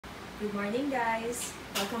Good morning guys!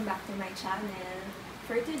 Welcome back to my channel.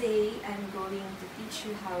 For today, I'm going to teach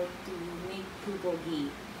you how to make bulgogi.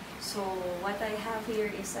 So what I have here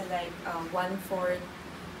is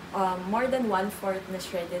more than 1/4 na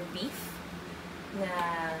shredded beef na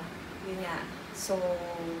yun nga. So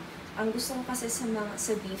ang gusto ko kasi sa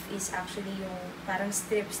beef is actually yung parang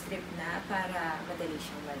strip-strip na para madali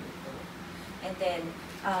siyang maluto. And then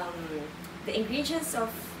the ingredients of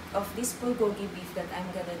this bulgogi beef that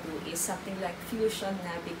I'm gonna do is something like fusion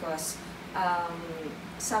na because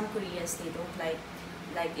some Koreans, they don't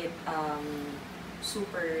like it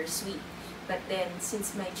super sweet. But then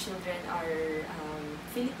since my children are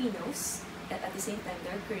Filipinos at the same time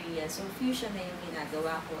they're Korean, so fusion na yung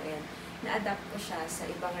ginagawa ko and na-adapt ko siya sa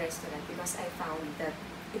ibang restaurant because I found that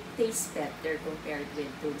it tastes better compared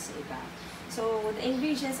with dun sa iba. So the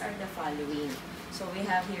ingredients are the following. So we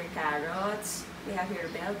have here carrots, we have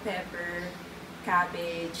here bell pepper,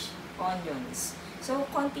 cabbage, onions. So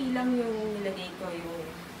konti lang yung nilagay ko,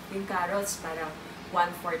 yung carrots parang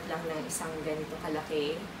 1/4 lang ng isang ganito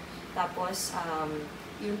kalaki. Tapos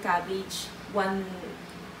yung cabbage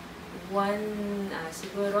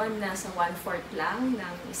siguro nasa 1/4 lang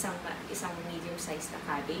ng isang medium size na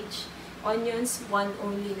cabbage. Onions, one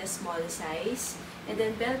only na small size. And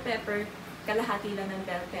then bell pepper, kalahati lang ng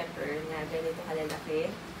bell pepper na ganito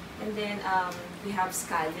kalalaki. And then we have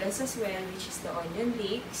scallions as well, which is the onion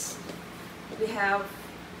leeks. We have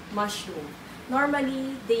mushroom.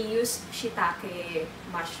 Normally, they use shiitake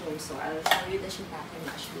mushroom. So I'll show you the shiitake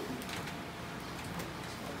mushroom.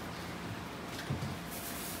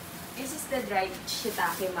 This is the dried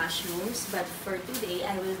shiitake mushrooms, but for today,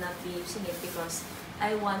 I will not be using it because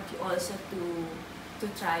I want you also to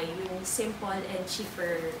try yung simple and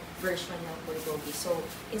cheaper version ng bulgogi. So,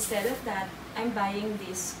 instead of that, I'm buying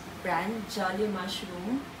this brand, Jolly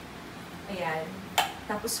Mushroom. Ayan.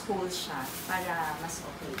 Tapos whole siya para mas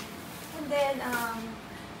okay. And then,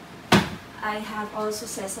 I have also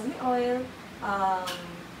sesame oil,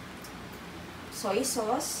 soy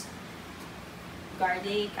sauce,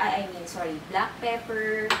 garlic, black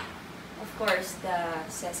pepper, of course, the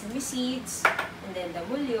sesame seeds, and then the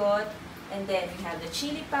mulyot, and then we have the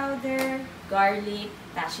chili powder, garlic,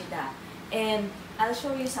 dashida. And I'll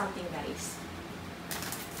show you something, guys.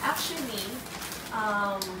 Actually,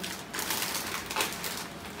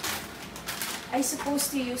 I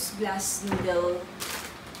supposed to use glass noodle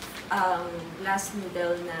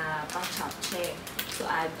na pang-chapche to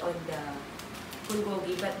add on the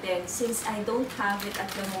bulgogi. But then, since I don't have it at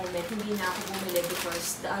the moment, hindi na ako bumili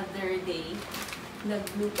because the other day,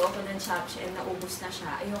 nagluto ako ng chapche and naubos na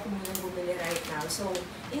siya. Ayoko muna bumili right now. So,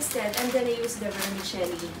 instead, I'm gonna use the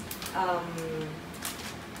vermicelli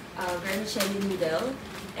noodle.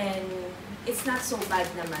 And it's not so bad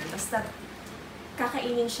naman. Basta,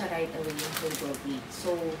 kakainin siya right away yung bulgogi.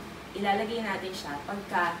 So, ilalagay natin siya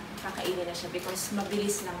pagka kakainin na siya because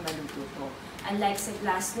mabilis lang maluto to. Unlike sa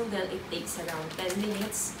glass noodle, it takes around 10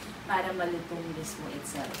 minutes para maluto mismo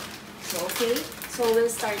itself. So, okay. So, we'll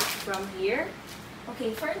start from here.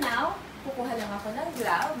 Okay, for now, kukuha lang ako ng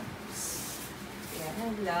gloves. Ayan,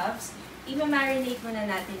 ng gloves. I-marinate muna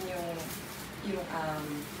natin yung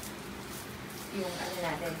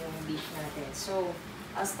beef natin. So,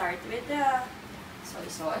 I'll start with the soy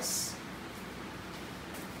sauce.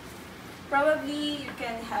 Probably, you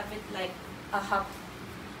can have it like a half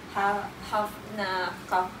na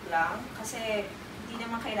cup lang. Kasi, hindi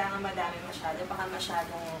naman kailangan madami masyado. Baka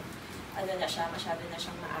masyadong, masyado na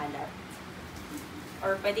siyang maalat.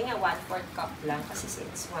 Or pwede nga 1/4 cup lang kasi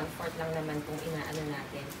since 1/4 lang naman kung inaano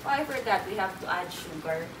natin. Oh, I forgot, we have to add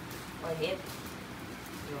sugar on it.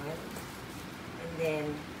 Yun. And then,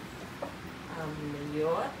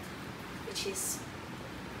 yun. Which is,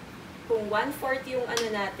 kung 1/4 yung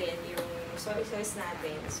natin, yung soy sauce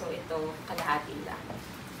natin, so ito, kalahati lang.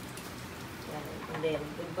 Yan. And then,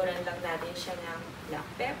 bugburan lang natin siya ng black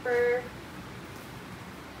pepper.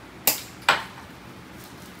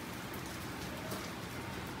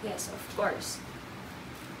 Yes, of course.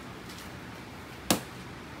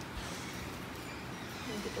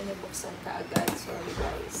 Hindi ko nabuksan kaagad. Sorry,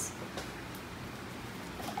 guys.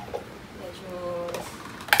 Medyo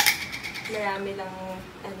marami lang,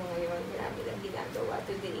 marami lang ginagawa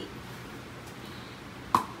today.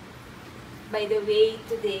 By the way,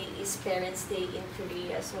 today is Parents' Day in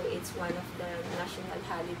Korea, so it's one of the national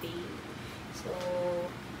holiday. So,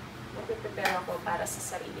 mag-prepare ako para sa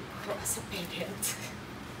sarili ko as a parent.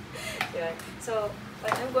 Yun. So,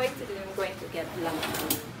 what I'm going to do, I'm going to get lang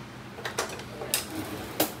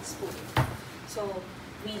spoon. So,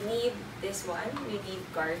 we need this one. We need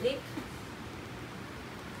garlic.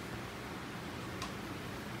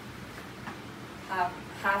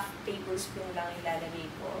 half tablespoon lang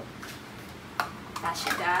ilalagay ko.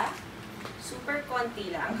 Kashiga. Super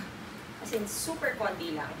konti lang. As in, super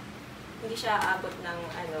konti lang. Hindi siya abot ng,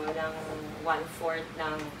 ng 1/4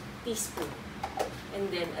 ng teaspoon.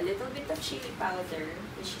 And then, a little bit of chili powder,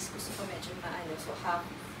 which is gusto ko medyo maano. So, half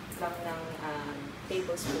lang ng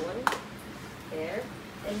tablespoon. There.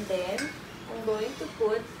 And then, I'm going to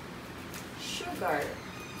put sugar.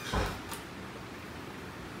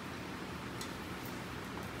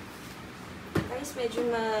 Guys, medyo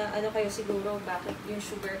kayo siguro bakit yung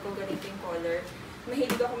sugar ko ganito yung color.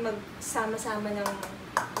 Mahilig ako magsama-sama ng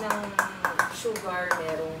sugar.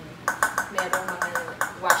 Merong mga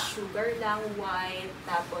wash sugar lang, white,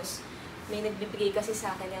 tapos may nagbibigay kasi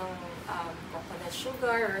sa akin ng coconut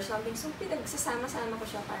sugar or something. So, pinagsasama-sama ko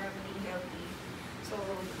siya para maging healthy. So,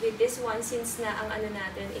 with this one, since na ang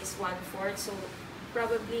natin is 1/4, so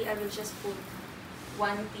probably I will just put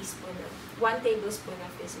 1 tablespoon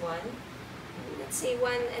of this one. Let's say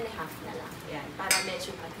 1.5 na lang. Yan, para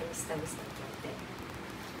medyo matamis-tamis ng konti.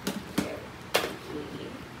 Okay.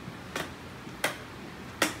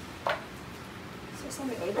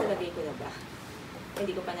 Sesame oil, nalagay ko na ba?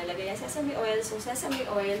 Hindi ko pa nalagay yan. Sesame oil. So, sesame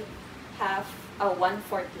oil,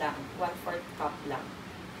 1/4 lang. 1/4 cup lang.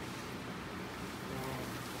 Yan.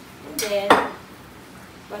 And then,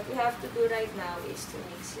 what we have to do right now is to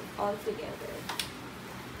mix it all together.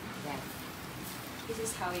 Yan. This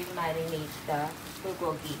is how you marinate the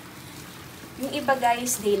bulgogi. Yung iba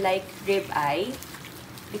guys, they like ribeye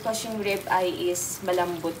because yung ribeye is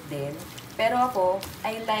malambot din. Pero ako,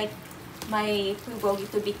 I like my bulgogi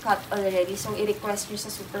to be cut already. So, i-request nyo sa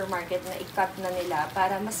supermarket na i-cut na nila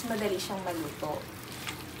para mas madali siyang maluto.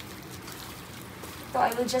 So,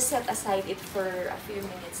 I will just set aside it for a few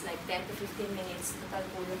minutes, like 10 to 15 minutes. Total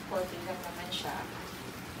bulog konti lang naman siya.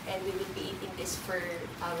 And we will be eating this for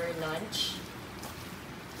our lunch.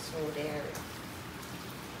 So, there.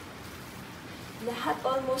 Lahat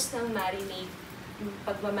almost ng marinate,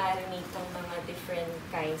 pagmamarinate ng mga different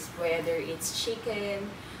kinds, whether it's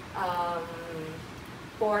chicken,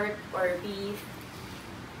 pork, or beef.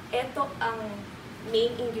 Ito ang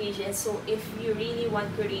main ingredients. So, if you really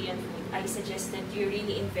want Korean food, I suggest that you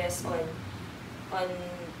really invest on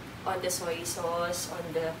the soy sauce, on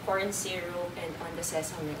the corn syrup, and on the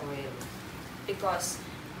sesame oil. Because,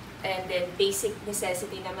 and then basic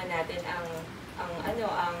necessity naman natin ang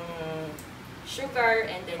sugar,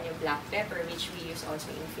 and then yung black pepper, which we use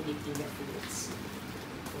also in Filipino foods.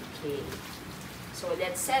 Okay. So,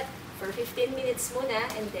 let's set for 15 minutes muna,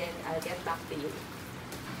 and then I'll get back to you.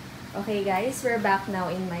 Okay guys, we're back now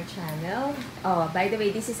in my channel. Oh, by the way,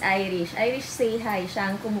 this is Irish. Irish, say hi.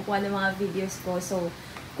 Siya ang kumukuha ng mga videos ko. So,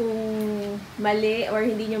 kung mali or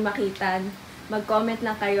hindi nyo makita, mag-comment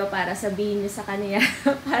lang kayo para sabihin nyo sa kanya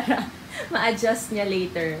para ma-adjust niya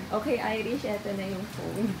later. Okay, Irish, eto na yung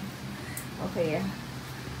phone. Okay.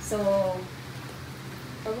 So,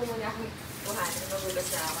 pag muna akong kuhanin, magugas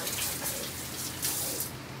na ako.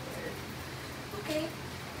 Okay.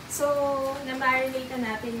 So, na-marinate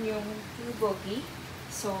na natin yung bulgogi.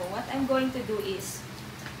 So, what I'm going to do is,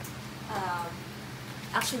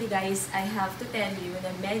 actually guys, I have to tell you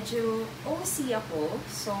na medyo OC ako.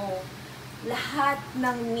 So, lahat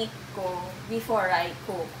ng meat ko before I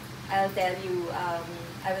cook, I will tell you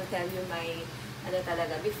my,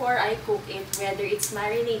 before I cook it, whether it's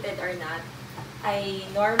marinated or not, I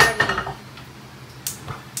normally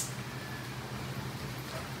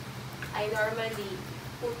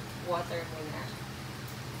put water muna.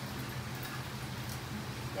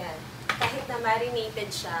 Yan. Kahit na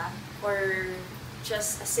marinated siya, or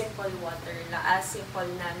just a simple water, simple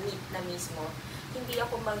na meat na mismo, hindi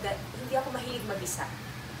ako mahilig mag-isa.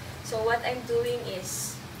 So what I'm doing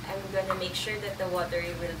is, I'm gonna make sure that the water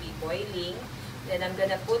will be boiling. Then I'm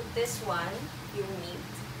gonna put this one, yung meat,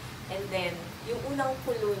 and then yung unang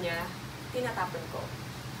kulo niya, tinatapon ko.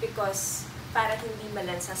 Because para hindi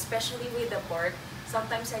malansa, especially with the pork,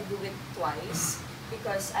 sometimes I do it twice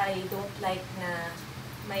because I don't like na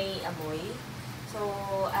may amoy. So,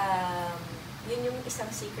 yun yung isang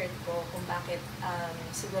secret ko kung bakit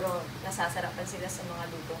siguro nasasarapan sila sa mga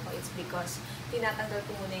luto ko. It's because tinatanggal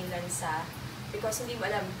ko muna yung lansa. Because hindi mo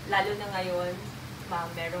alam, lalo na ngayon,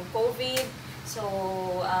 merong COVID. So,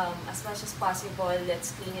 as much as possible,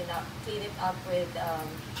 let's clean it up with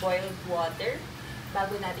boiled water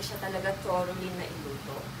bago natin siya talaga thoroughly na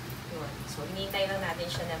iluto. Yun. So, hinintay lang natin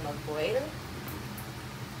siya na mag-boil.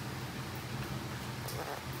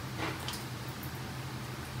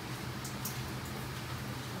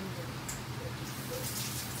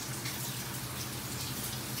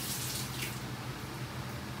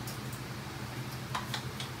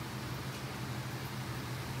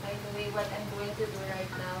 Anyway, what I'm going to do right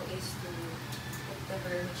now is to put the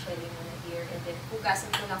vermicelli muna here and then hugasan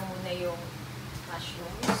ko lang muna yung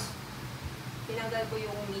mushrooms. Tinanggal ko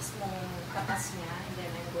yung mismong katas niya and then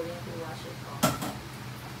I'm going to wash it off.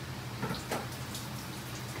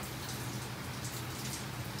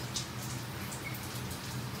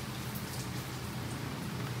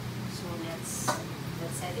 So let's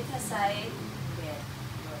set it aside.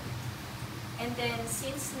 And then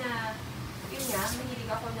since na yun nga,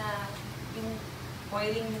 mahilig ako na yung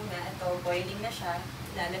boiling muna. Ito, boiling na siya.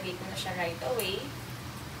 Ilalagay ko na siya right away.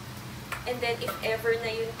 And then, if ever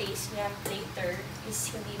na yung taste niya later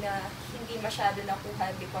is hindi masyado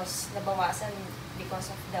nakuha because nabawasan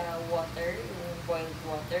because of the water, yung boiled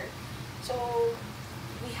water. So,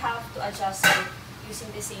 we have to adjust it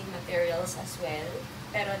using the same materials as well.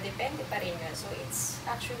 Pero, depende pa rin yun. So, it's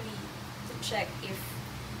actually to check if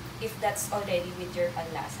that's already with your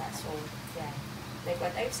panlasa. So, yeah. Like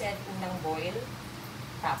what I've said, unang boil,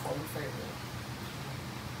 tapon for me.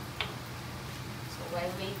 So,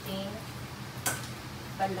 while waiting,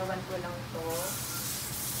 banlawan ko lang to.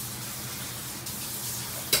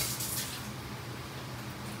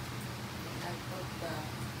 I'll put the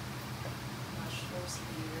mushrooms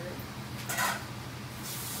here.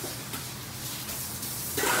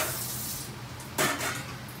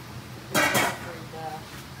 For the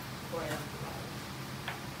boiled one.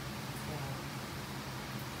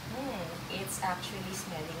 It's actually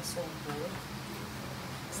smelling so good.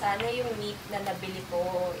 Sana yung meat na nabili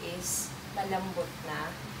ko is malambot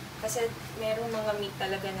na. Kasi merong mga meat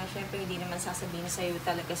talaga na syempre hindi naman sasabihin sa'yo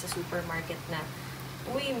talaga sa supermarket na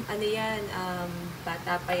uy, ano yan,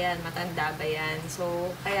 bata pa yan, matanda ba yan.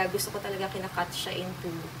 So, kaya gusto ko talaga kinakat siya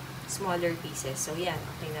into smaller pieces. So, yan,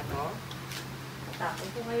 okay na to. Tapos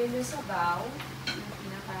ko ngayon yung sabaw, yung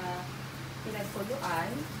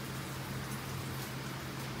pinagkuluan.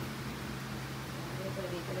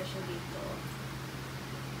 Dito na siya dito.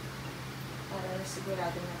 Para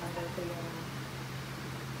sigurado na tanggal ko yung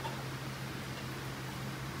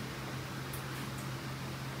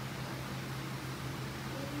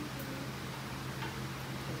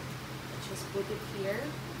just put it here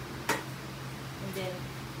and then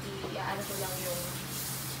i-ano ko lang yung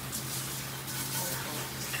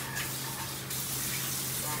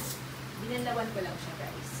binanlawan ko lang siya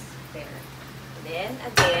guys. There. And then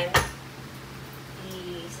again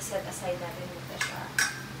i-set aside natin dito siya.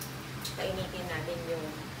 Painitin natin yung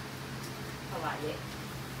kawali.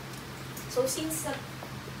 So, since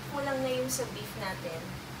kulang na yung sa beef natin,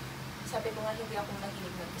 sabi ko nga hindi ako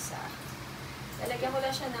mahilig mag-isa. Lalagyan ko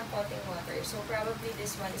lang siya ng konting water. So, probably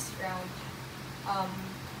this one is around,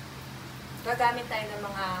 gagamit tayo ng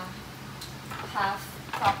mga half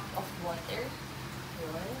cup of water.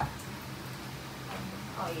 Yun.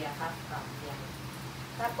 Oh yeah, half cup. Yan.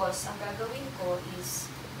 Tapos, ang gagawin ko is,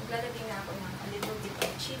 maglalagay na ako ng a little bit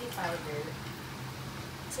of chili powder.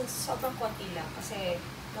 Since sobrang konti lang, kasi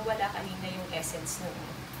nawala kanina yung essence ng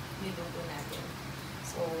niluto natin.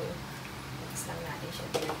 So, mix lang natin siya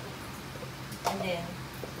dito. And then,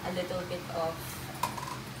 a little bit of,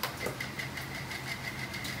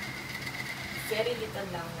 very little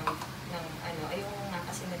lang ng ano, ayoko nga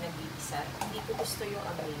kasi na nabibisa. Hindi ko gusto yung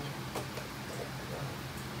amoy niya.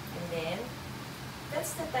 And then,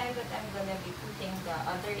 that's the time that I'm gonna be putting the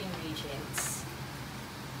other ingredients.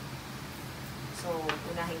 So,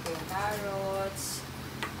 unahin ko yung carrots,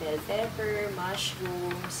 bell pepper,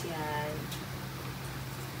 mushrooms, yan.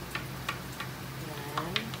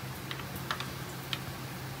 Yan.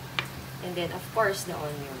 And then, of course, the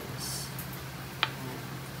onions. Yan.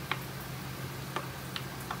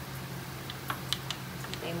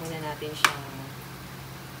 Hintayin muna natin siyang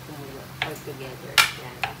kumulo all together.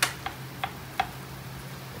 Yan.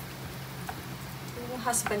 Yung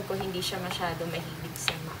husband ko, hindi siya masyado mahilig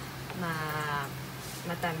sa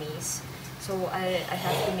matamis. So, I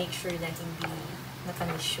have to make sure na hindi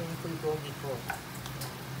matamis yung bulgogi ko.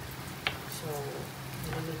 So,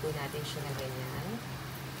 niluluto natin siya na ganyan.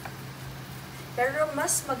 Pero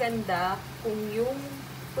mas maganda kung yung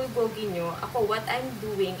bulgogi nyo, ako, what I'm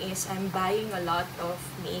doing is I'm buying a lot of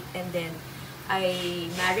meat and then I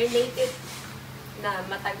marinate it na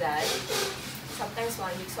matagal. Sometimes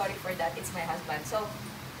 1 week, sorry for that, it's my husband. So,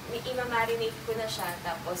 i-marinate ko na siya,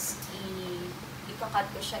 tapos ipakat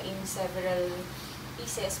ko siya in several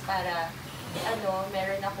pieces para, ano,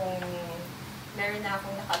 meron na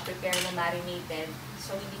akong naka-prepare na marinated.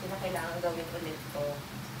 So, hindi ko na kailangan gawin ulit to.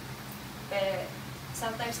 Pero,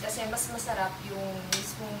 sometimes kasi mas masarap yung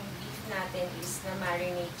mismong beef natin is na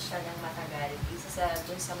marinate siya ng matagal. Isa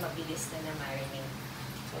dun sa mabilis na marinate.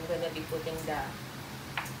 So, I'm gonna be putting the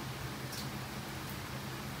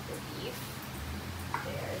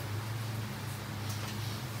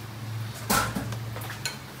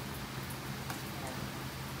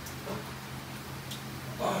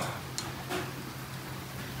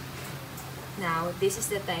Now, this is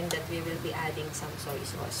the time that we will be adding some soy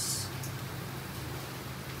sauce.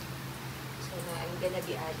 So now, I'm gonna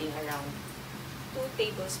be adding around 2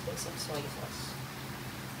 tablespoons of soy sauce.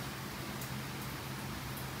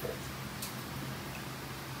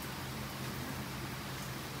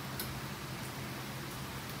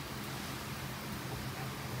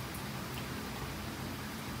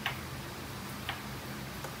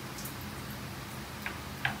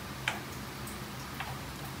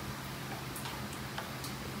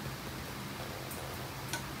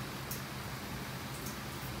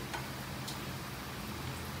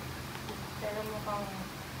 Pero mukhang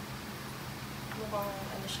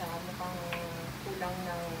ano siya, mukhang kulang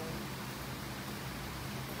ng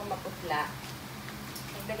mukhang maputla.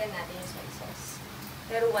 Nagdagan natin yung soy sauce.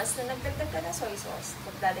 Pero once na nagdagdag ka na soy sauce,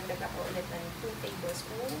 magdadagdag ako ulit ng 2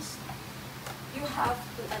 tablespoons. You have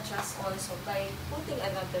to adjust also by putting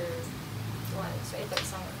another one. So ito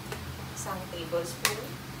isang tablespoon.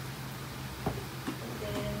 And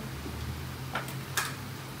then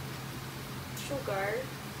sugar,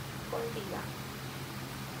 konti lang.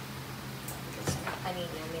 Kasi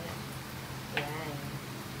kanina, yan.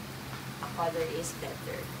 A color is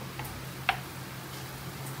better.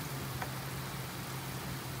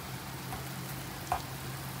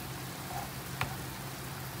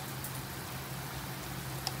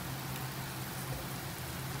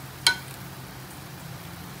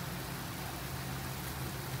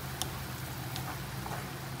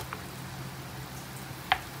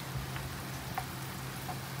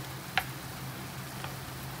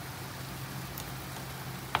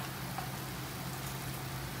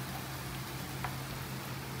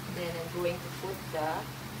 Then I'm going to put the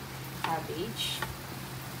cabbage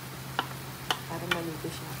para maluto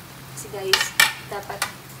siya. Kasi guys, dapat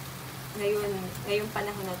ngayong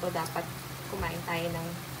panahon na to, dapat kumain tayo ng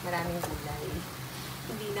maraming gulay.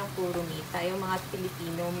 Hindi lang puro meat. Tayong mga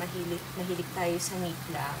Pilipino, mahilig tayo sa meat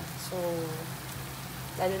lang. So,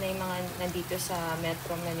 lalo na yung mga nandito sa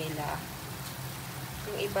Metro Manila,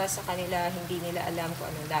 yung iba sa kanila, hindi nila alam kung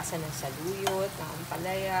anong lasa ng saluyot, ng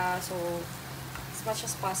ampalaya. So, as much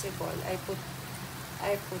as possible, I put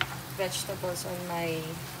vegetables on my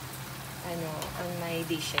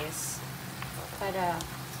dishes para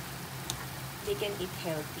they can eat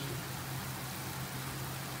healthy.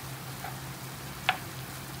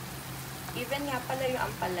 Even nga pala yung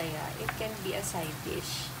ampalaya, it can be a side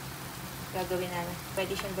dish.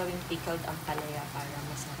 Pwede siyang gawing pickled ampalaya para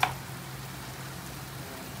masarap.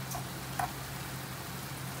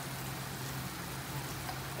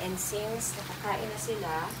 And since nakakain na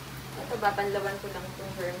sila, ito babanlawan ko lang itong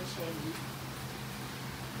vermicelli.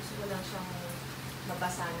 Gusto ko lang siyang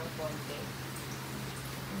mabasa ng konti.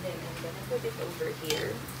 And then I'm gonna put it over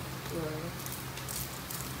here. Yun.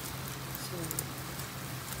 So,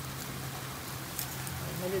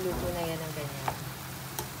 maluluto na yan ng ganyan.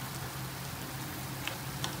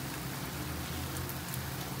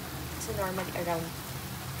 So normally around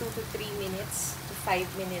 2 to 3 minutes to 5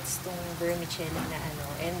 minutes tong vermicelli na ano.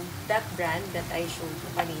 And that brand that I showed you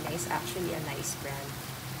kanina is actually a nice brand.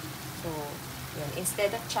 So, yun.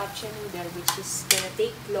 Instead of japchae noodle, which is gonna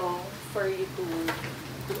take long for you to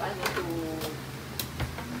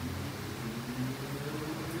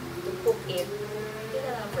cook it, yun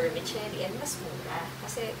na lang vermicelli and mas mura.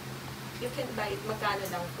 Kasi you can buy it, magkano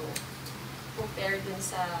lang to compare dun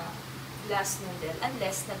sa glass noodle,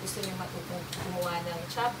 unless na gusto niyo matutong gumawa ng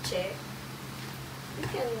japchae,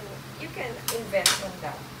 you can invest on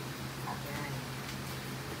that. Ayan.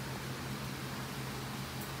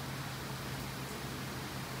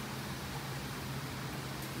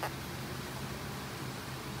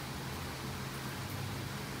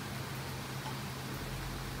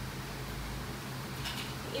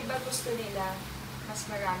 Iba gusto nila mas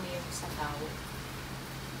marami yung sabaw.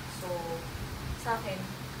 So, sa akin,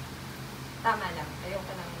 tama lang.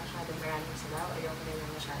 Ayoko lang masyadong maraming sabaw. Ayoko lang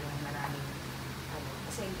masyadong maraming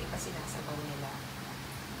kasi hindi pa sinasabaw nila.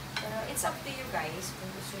 Pero it's up to you guys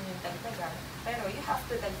kung gusto nyo dagdagan. Pero you have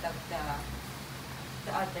to dagdag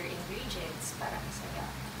the other ingredients para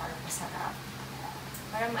masarap.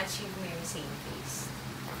 Para ma-achieve mo yung same taste.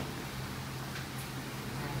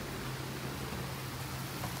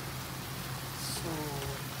 So,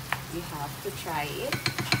 you have to try it.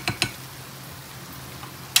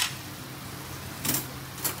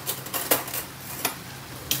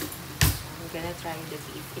 I'm gonna try the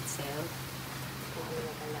beef itself. Kung ano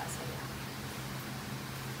na kalasa niya.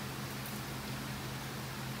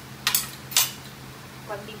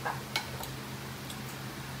 Konti pa.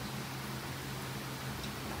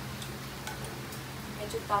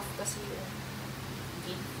 Medyo tough kasi yung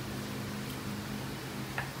beef.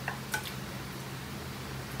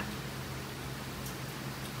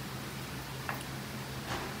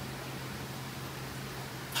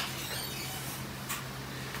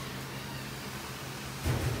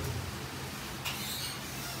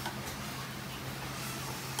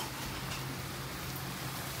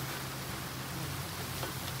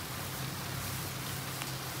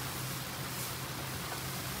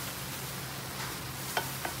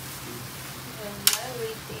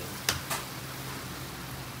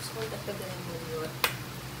 bumuyot.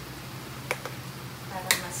 Para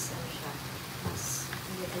mas, ano siya, mas,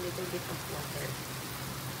 a little bit of water.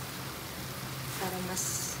 Para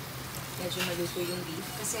mas, medyo maluto yung beef.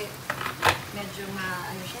 Kasi, medyo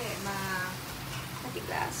ano siya eh,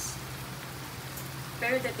 matigas.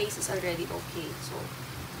 Pero the taste is already okay. So,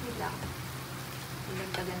 yun lang.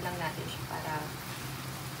 Ilagdagan lang natin siya para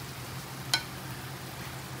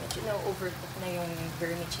medyo na-overcook na yung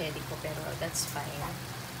vermicelli ko, pero that's fine.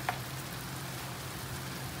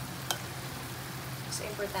 So,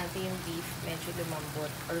 importante yung beef medyo lumambot.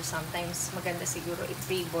 Or sometimes, maganda siguro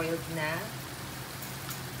i-pre-boiled na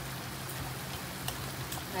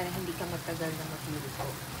para hindi ka magtagal na magluto.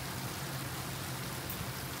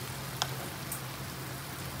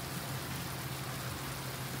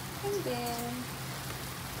 And then,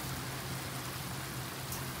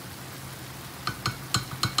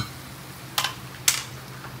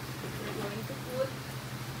 we're going to put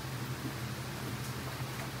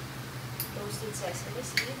roasted sesame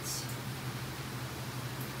seeds.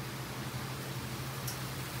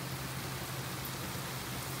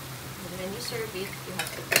 And when you serve it, you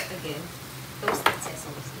have to put again toasted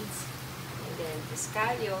sesame seeds. And then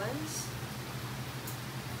scallions.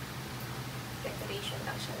 Decoration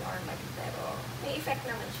lang siya normal, pero may effect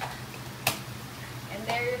naman siya. And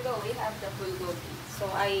there you go, we have the bulgogi. So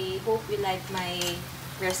I hope you like my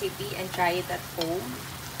recipe and try it at home.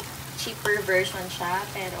 Cheaper version siya,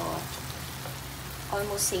 pero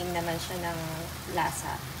almost same naman siya ng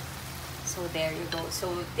lasa. So there you go.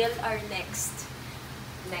 So till our next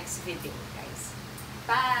video, guys.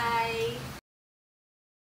 Bye!